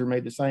carbs are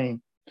made the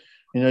same.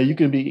 You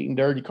can be eating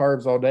dirty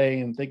carbs all day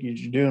and think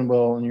you're doing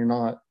well, and you're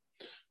not.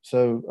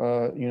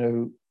 So,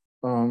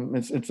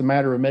 it's a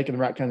matter of making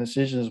the right kind of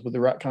decisions with the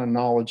right kind of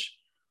knowledge.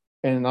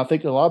 And I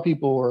think a lot of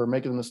people are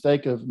making the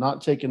mistake of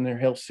not taking their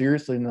health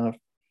seriously enough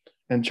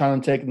and trying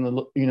to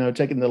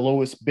taking the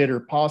lowest bidder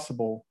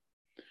possible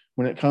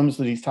when it comes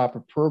to these type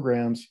of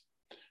programs.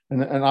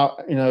 And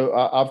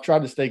I've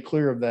tried to stay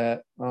clear of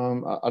that.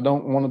 I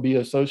don't want to be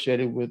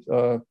associated with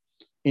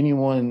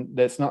anyone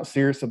that's not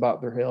serious about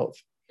their health.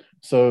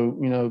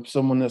 So,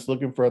 someone that's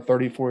looking for a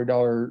 $30,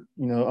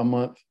 $40, a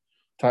month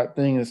type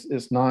thing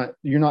is not,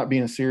 you're not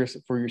being serious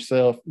for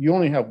yourself. You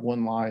only have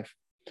one life.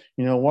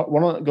 Why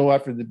not go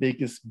after the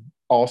biggest,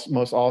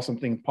 most awesome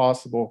thing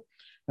possible?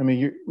 I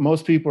mean,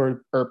 most people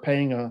are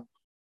paying a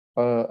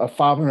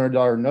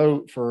 $500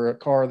 note for a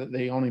car that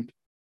they only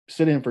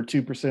sit in for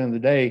 2% of the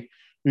day.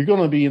 You're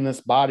going to be in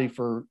this body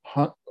for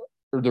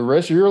the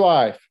rest of your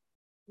life.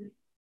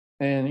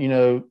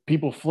 And,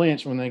 people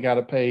flinch when they got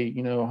to pay,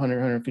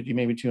 $100, $150,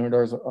 maybe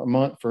 $200 a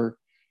month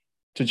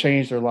to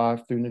change their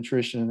life through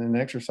nutrition and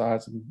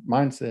exercise and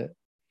mindset.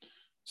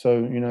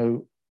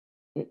 So,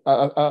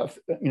 I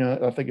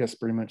think that's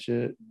pretty much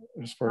it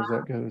as far as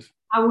that goes.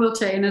 I will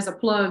tell you, and as a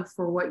plug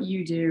for what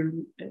you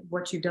do,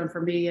 what you've done for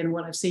me and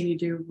what I've seen you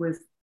do with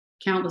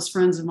countless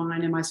friends of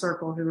mine in my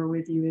circle who are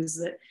with you,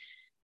 is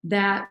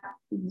that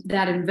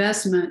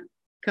investment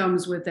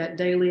comes with that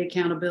daily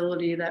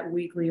accountability, that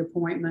weekly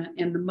appointment.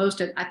 And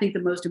I think the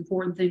most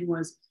important thing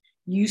was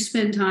you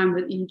spend time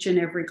with each and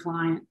every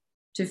client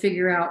to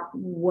figure out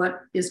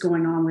what is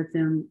going on with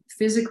them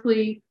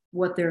physically,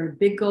 what their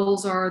big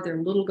goals are,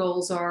 their little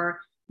goals are.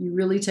 You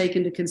really take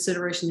into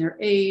consideration their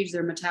age,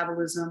 their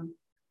metabolism,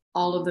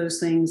 all of those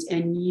things.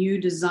 And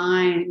you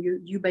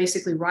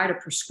basically write a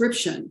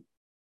prescription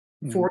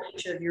for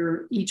each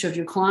of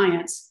your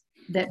clients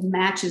that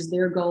matches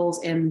their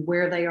goals and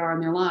where they are in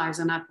their lives.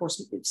 And of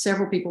course,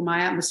 several people in my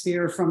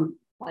atmosphere from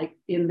like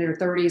in their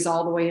 30s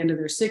all the way into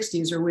their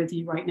 60s are with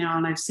you right now.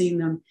 And I've seen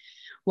them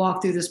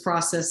walk through this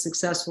process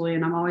successfully.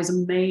 And I'm always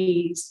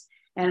amazed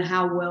at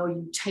how well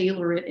you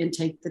tailor it and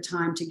take the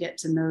time to get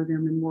to know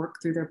them and work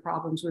through their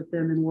problems with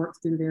them and work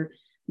through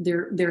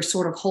their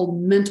sort of whole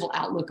mental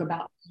outlook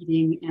about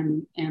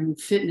eating and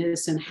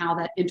fitness and how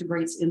that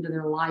integrates into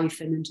their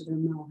life and into their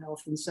mental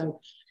health. And so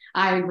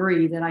I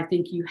agree that I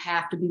think you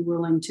have to be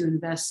willing to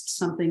invest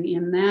something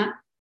in that,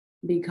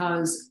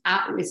 because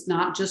it's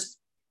not just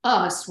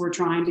us we're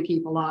trying to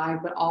keep alive,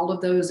 but all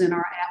of those in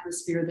our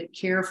atmosphere that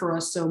care for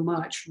us so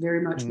much,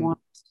 very much want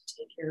us to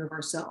take care of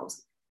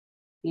ourselves.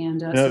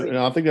 And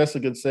I think that's a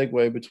good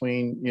segue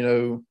between,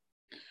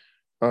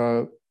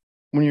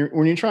 when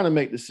you're trying to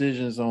make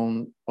decisions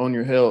on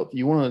your health,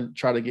 you want to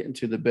try to get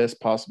into the best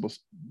possible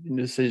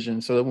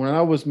decision. So that when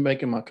I was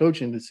making my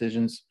coaching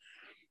decisions,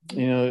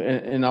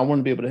 and I want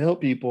to be able to help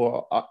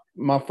people,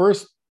 my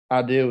first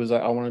idea was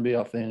I want to be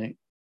authentic.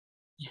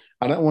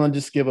 I don't want to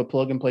just give a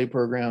plug and play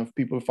program for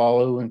people to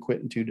follow and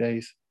quit in 2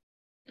 days.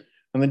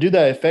 And to do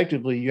that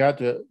effectively, you have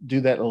to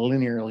do that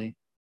linearly.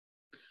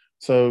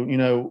 So,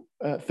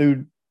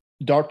 through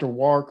Dr.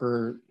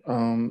 Walker,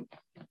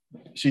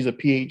 she's a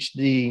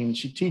PhD and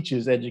she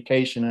teaches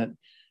education at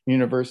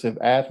University of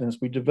Athens.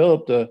 We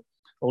developed a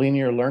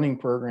linear learning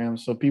program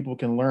so people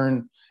can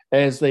learn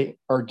as they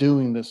are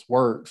doing this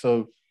work.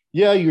 So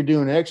yeah, you're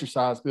doing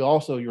exercise, but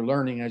also you're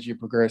learning as you're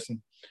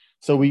progressing.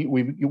 So we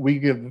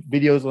give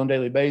videos on a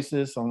daily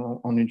basis on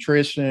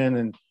nutrition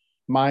and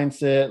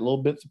mindset,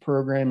 little bits of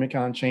programming,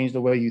 kind of change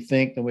the way you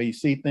think, the way you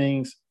see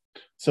things,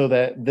 so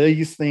that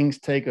these things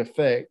take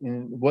effect.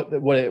 And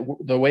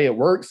the way it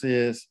works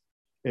is,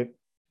 it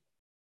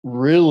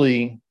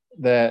really,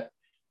 that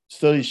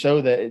studies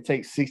show that it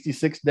takes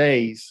 66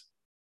 days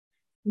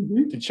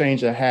to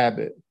change a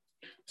habit.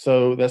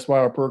 So that's why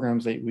our program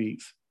is 8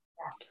 weeks.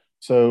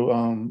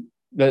 So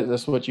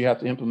that's what you have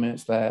to implement,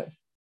 is that.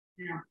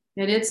 Yeah.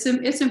 And it's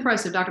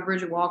impressive. Dr.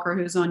 Bridget Walker,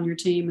 who's on your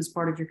team as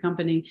part of your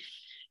company,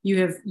 you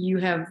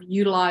have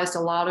utilized a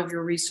lot of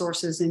your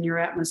resources in your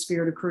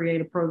atmosphere to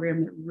create a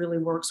program that really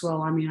works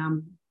well. I mean,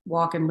 I'm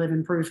walking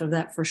living proof of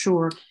that for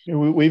sure.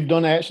 We've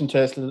done action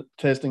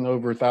testing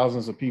over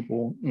thousands of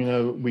people.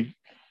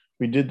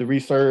 We did the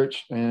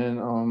research,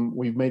 and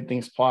we've made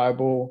things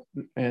pliable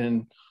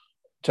and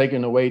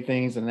taken away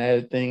things and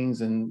added things,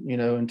 and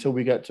until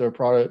we got to a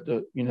product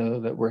that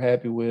that we're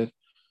happy with.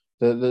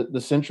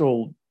 The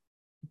central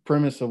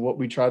premise of what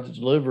we try to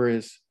deliver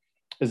is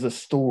a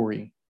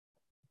story.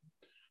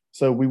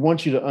 So we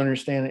want you to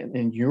understand it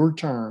in your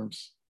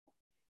terms,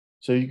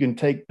 so you can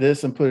take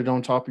this and put it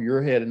on top of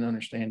your head and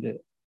understand it.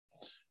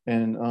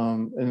 And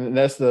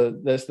that's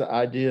the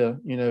idea.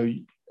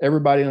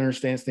 Everybody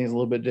understands things a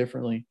little bit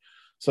differently.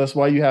 So that's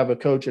why you have a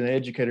coach and an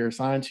educator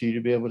assigned to you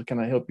to be able to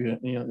kind of help you,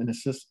 and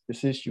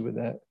assist you with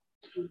that.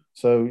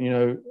 So,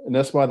 and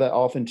that's why that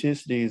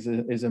authenticity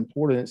is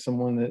important. It's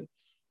someone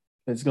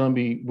that's going to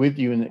be with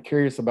you and that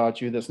cares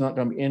about you. That's not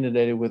going to be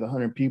inundated with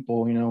 100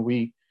 people.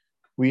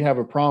 We have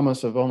a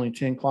promise of only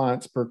 10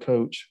 clients per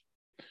coach,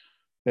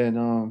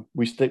 and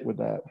we stick with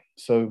that.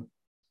 So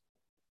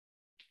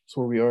that's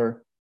where we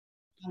are.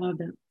 I love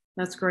that.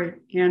 That's great.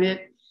 And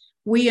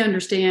we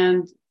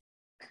understand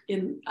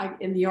in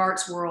the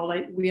arts world,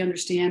 we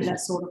understand that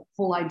sort of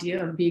whole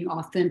idea of being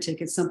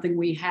authentic. It's something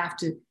we have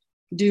to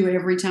do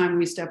every time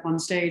we step on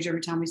stage,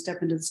 every time we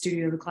step into the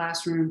studio, the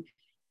classroom,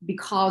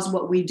 because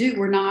what we do,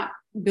 we're not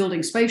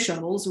building space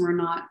shuttles. We're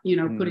not,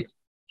 putting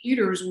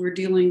computers. We're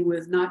dealing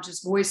with not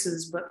just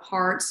voices, but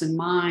hearts and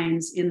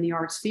minds in the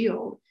arts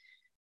field.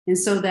 And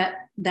so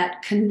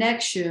that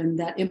connection,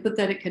 that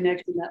empathetic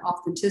connection, that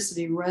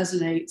authenticity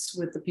resonates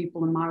with the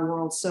people in my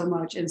world so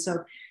much. And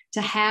so to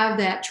have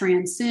that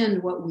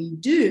transcend what we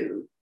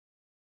do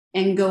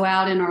and go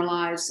out in our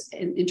lives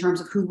in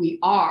terms of who we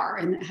are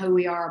and who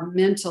we are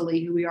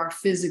mentally, who we are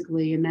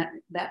physically, and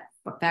that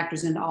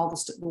factors into all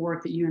the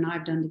work that you and I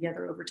have done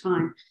together over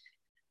time.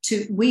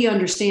 We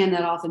understand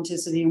that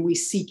authenticity and we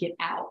seek it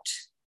out.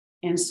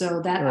 And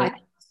so that I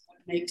think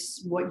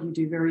makes what you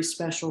do very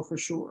special for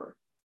sure.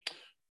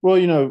 Well,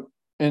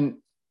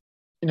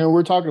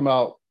 we're talking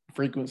about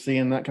frequency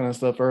and that kind of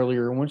stuff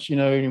earlier. Once,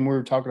 and we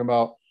were talking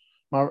about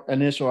my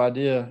initial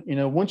idea,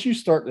 once you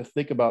start to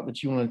think about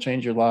that you want to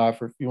change your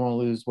life, or if you want to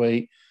lose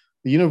weight,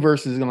 the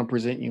universe is going to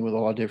present you with a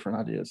lot of different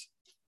ideas,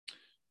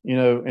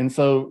 and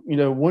so,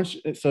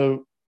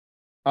 so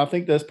I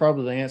think that's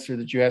probably the answer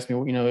that you asked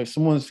me. If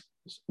someone's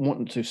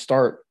wanting to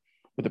start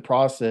with the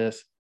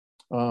process,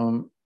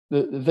 the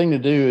thing to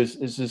do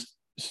is just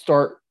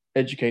start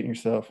educating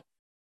yourself,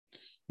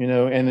 and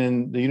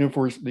then the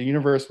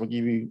universe will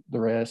give you the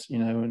rest,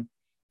 and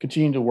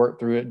continue to work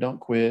through it.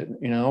 Don't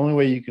quit. The only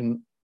way you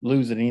can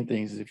lose at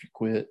anything is if you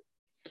quit.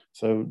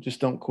 So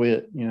just don't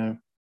quit, and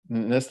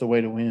that's the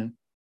way to win.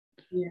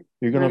 Yeah.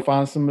 You're going to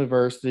find some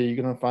adversity.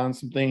 You're going to find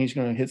some things.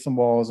 You're going to hit some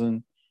walls,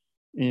 and,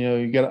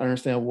 you got to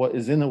understand what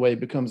is in the way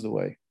becomes the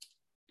way.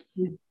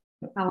 Yeah.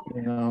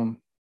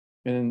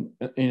 And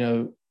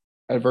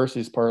adversity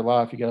is part of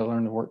life. You got to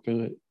learn to work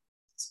through it.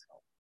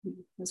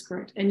 That's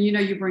correct. And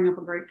you bring up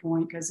a great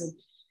point, because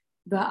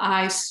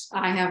I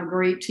have a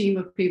great team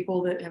of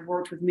people that have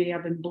worked with me.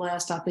 I've been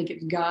blessed. I think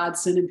it's God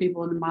sending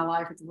people into my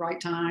life at the right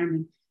time.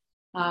 And,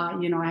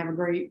 I have a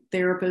great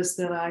therapist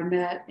that I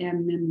met,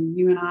 and then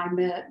you and I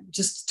met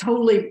just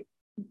totally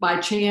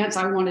by chance.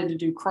 I wanted to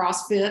do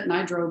CrossFit, and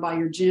I drove by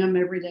your gym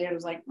every day. I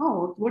was like,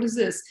 oh, what is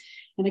this?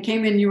 And I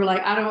came in and you were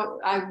like,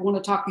 I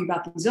want to talk to you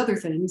about these other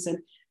things. And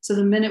so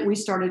the minute we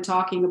started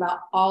talking about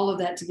all of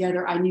that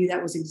together, I knew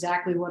that was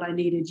exactly what I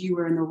needed. You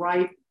were in the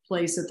right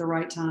place at the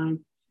right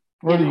time.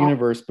 Or the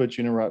universe put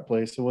you in the right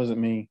place. It wasn't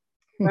me.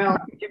 Well,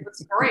 it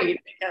was great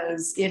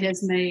because it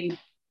has made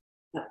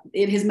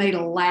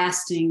a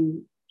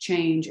lasting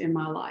change in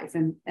my life.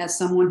 And as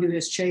someone who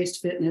has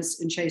chased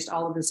fitness and chased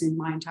all of this in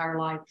my entire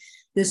life,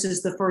 this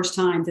is the first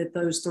time that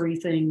those three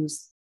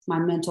things, my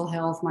mental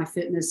health, my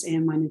fitness,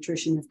 and my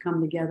nutrition, have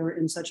come together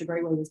in such a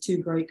great way with two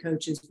great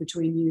coaches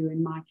between you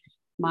and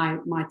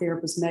my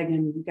therapist,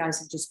 Megan. You guys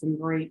have just been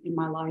great in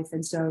my life.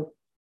 And so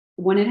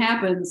when it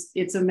happens,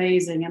 it's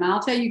amazing. And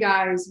I'll tell you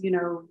guys,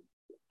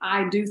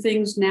 I do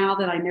things now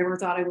that I never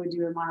thought I would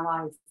do in my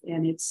life.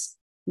 And it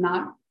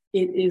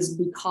is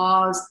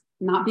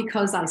not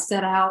because I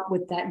set out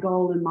with that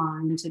goal in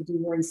mind to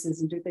do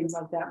races and do things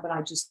like that, but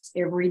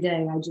every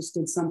day I just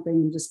did something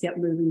and just kept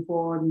moving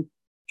forward and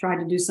tried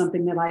to do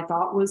something that I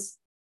thought was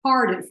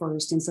hard at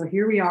first. And so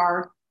here we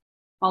are.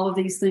 All of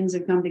these things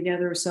have come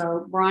together.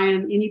 So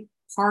Brian, any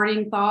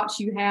parting thoughts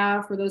you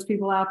have for those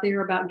people out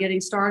there about getting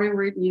started?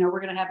 We're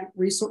going to have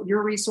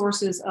your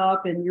resources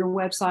up and your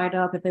website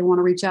up if they want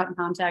to reach out and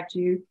contact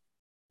you.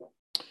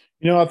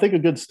 I think a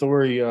good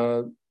story.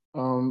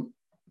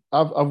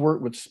 I've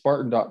worked with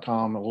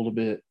Spartan.com a little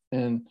bit,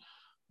 and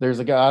there's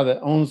a guy that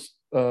owns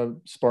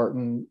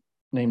Spartan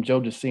named Joe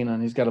DeCina,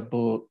 and he's got a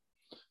book.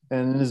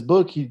 And in his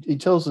book, he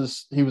tells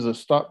us he was a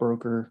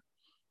stockbroker.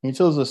 He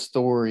tells a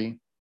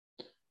story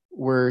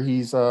where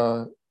he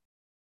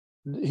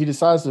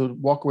decides to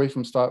walk away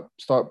from stock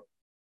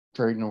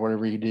trading or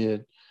whatever he did.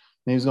 And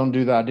he was going to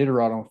do the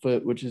Iditarod on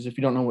foot, which is, if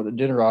you don't know what the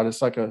Iditarod is,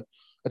 it's like a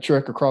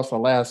trek across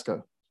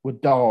Alaska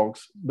with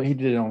dogs, but he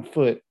did it on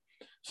foot.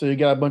 So you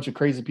got a bunch of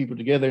crazy people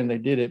together, and they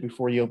did it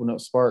before he opened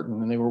up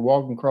Spartan. And they were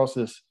walking across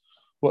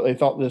what they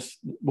thought this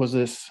was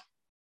this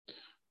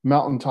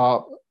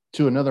mountaintop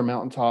to another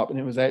mountaintop, and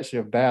it was actually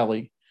a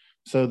valley.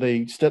 So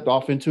they stepped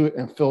off into it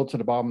and fell to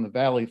the bottom of the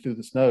valley through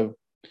the snow.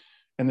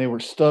 And they were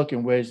stuck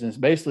and wedged.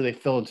 And basically they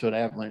fell into an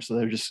avalanche. So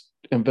they were just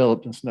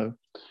enveloped in snow.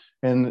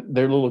 And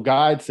their little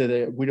guide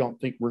said, we don't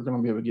think we're going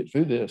to be able to get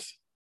through this.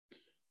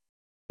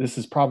 This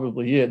is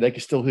probably it. They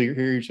could still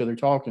hear each other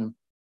talking.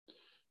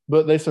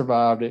 But they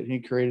survived it.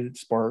 He created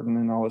Spartan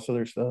and all this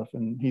other stuff.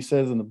 And he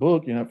says in the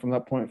book, from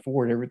that point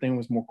forward, everything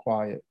was more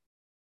quiet.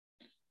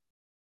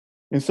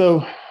 And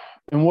so,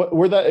 and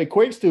where that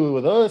equates to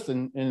with us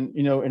and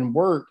in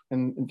work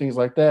and things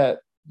like that,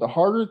 the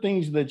harder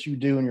things that you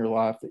do in your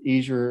life, the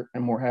easier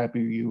and more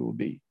happy you will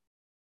be.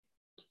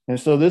 And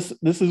so this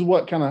is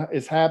what kind of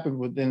has happened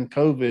within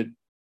COVID,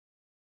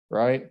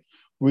 right?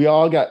 We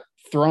all got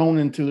thrown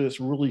into this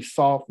really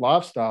soft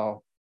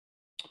lifestyle.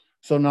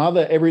 So now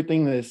that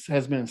everything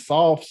has been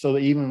soft, so that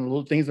even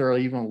little things that are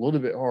even a little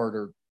bit hard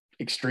are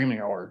extremely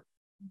hard,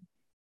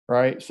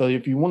 right? So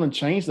if you want to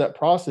change that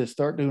process,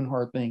 start doing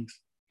hard things.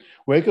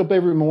 Wake up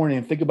every morning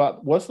and think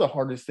about what's the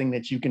hardest thing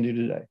that you can do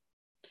today.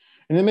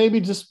 And then maybe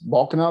just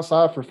walking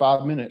outside for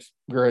 5 minutes.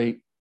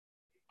 Great.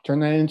 Turn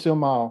that into a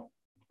mile.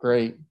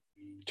 Great.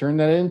 Turn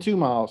that into 2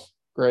 miles.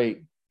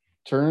 Great.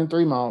 Turn in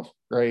 3 miles.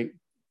 Great.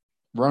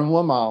 Run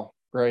 1 mile.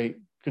 Great.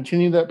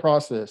 Continue that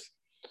process.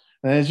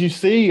 And as you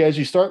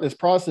start this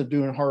process of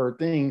doing harder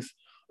things,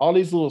 all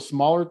these little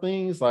smaller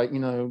things, like,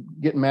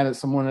 getting mad at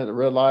someone at the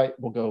red light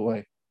will go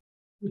away.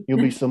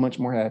 You'll be so much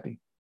more happy.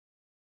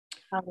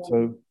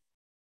 So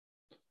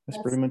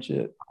that's pretty much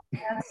it.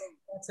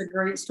 That's a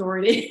great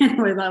story to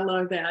end with. I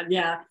love that.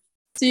 Yeah.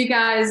 So you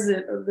guys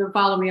that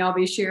follow me, I'll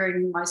be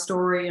sharing my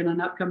story in an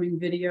upcoming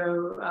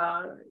video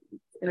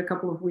in a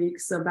couple of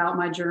weeks about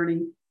my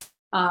journey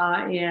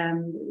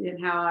and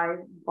how I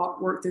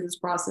worked through this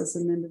process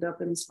and ended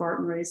up in the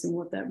Spartan race and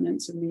what that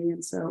meant to me.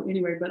 And so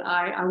anyway, but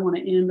I want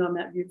to end on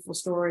that beautiful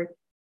story.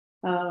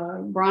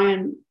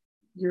 Brian,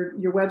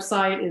 your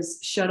website is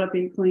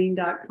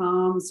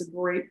shutupeatclean.com. It's a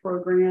great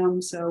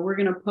program. So we're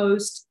going to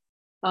post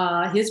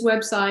his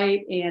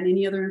website and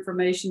any other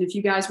information. If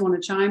you guys want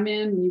to chime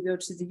in, when you go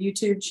to the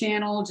YouTube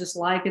channel, just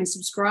like and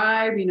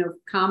subscribe,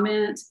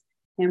 comment,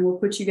 and we'll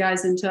put you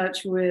guys in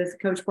touch with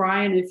Coach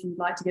Brian if you'd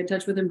like to get in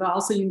touch with him. But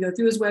also you can go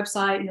through his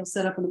website and he'll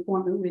set up an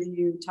appointment with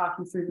you,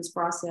 talking through this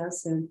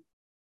process. And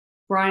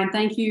Brian,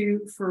 thank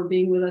you for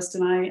being with us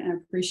tonight. I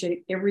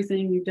appreciate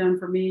everything you've done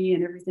for me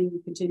and everything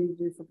you continue to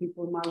do for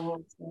people in my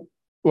world. So.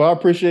 Well, I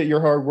appreciate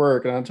your hard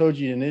work. And I told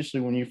you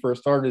initially when you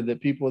first started that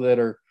people that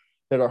are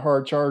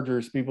hard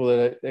chargers, people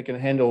that can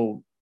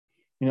handle,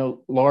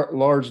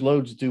 large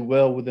loads do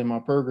well within my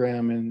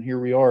program. And here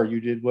we are, you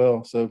did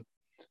well. So,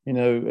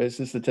 it's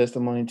just a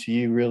testimony to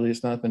you, really.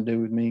 It's nothing to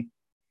do with me.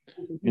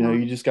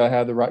 You just got to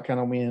have the right kind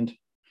of wind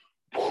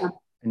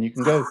and you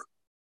can go.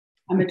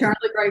 I'm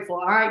eternally grateful.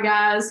 All right,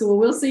 guys. So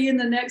we'll see you in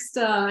the next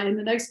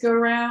go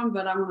around.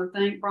 But I want to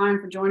thank Brian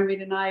for joining me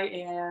tonight,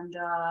 and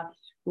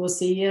we'll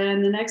see you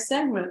in the next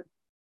segment.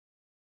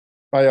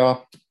 Bye,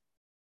 y'all.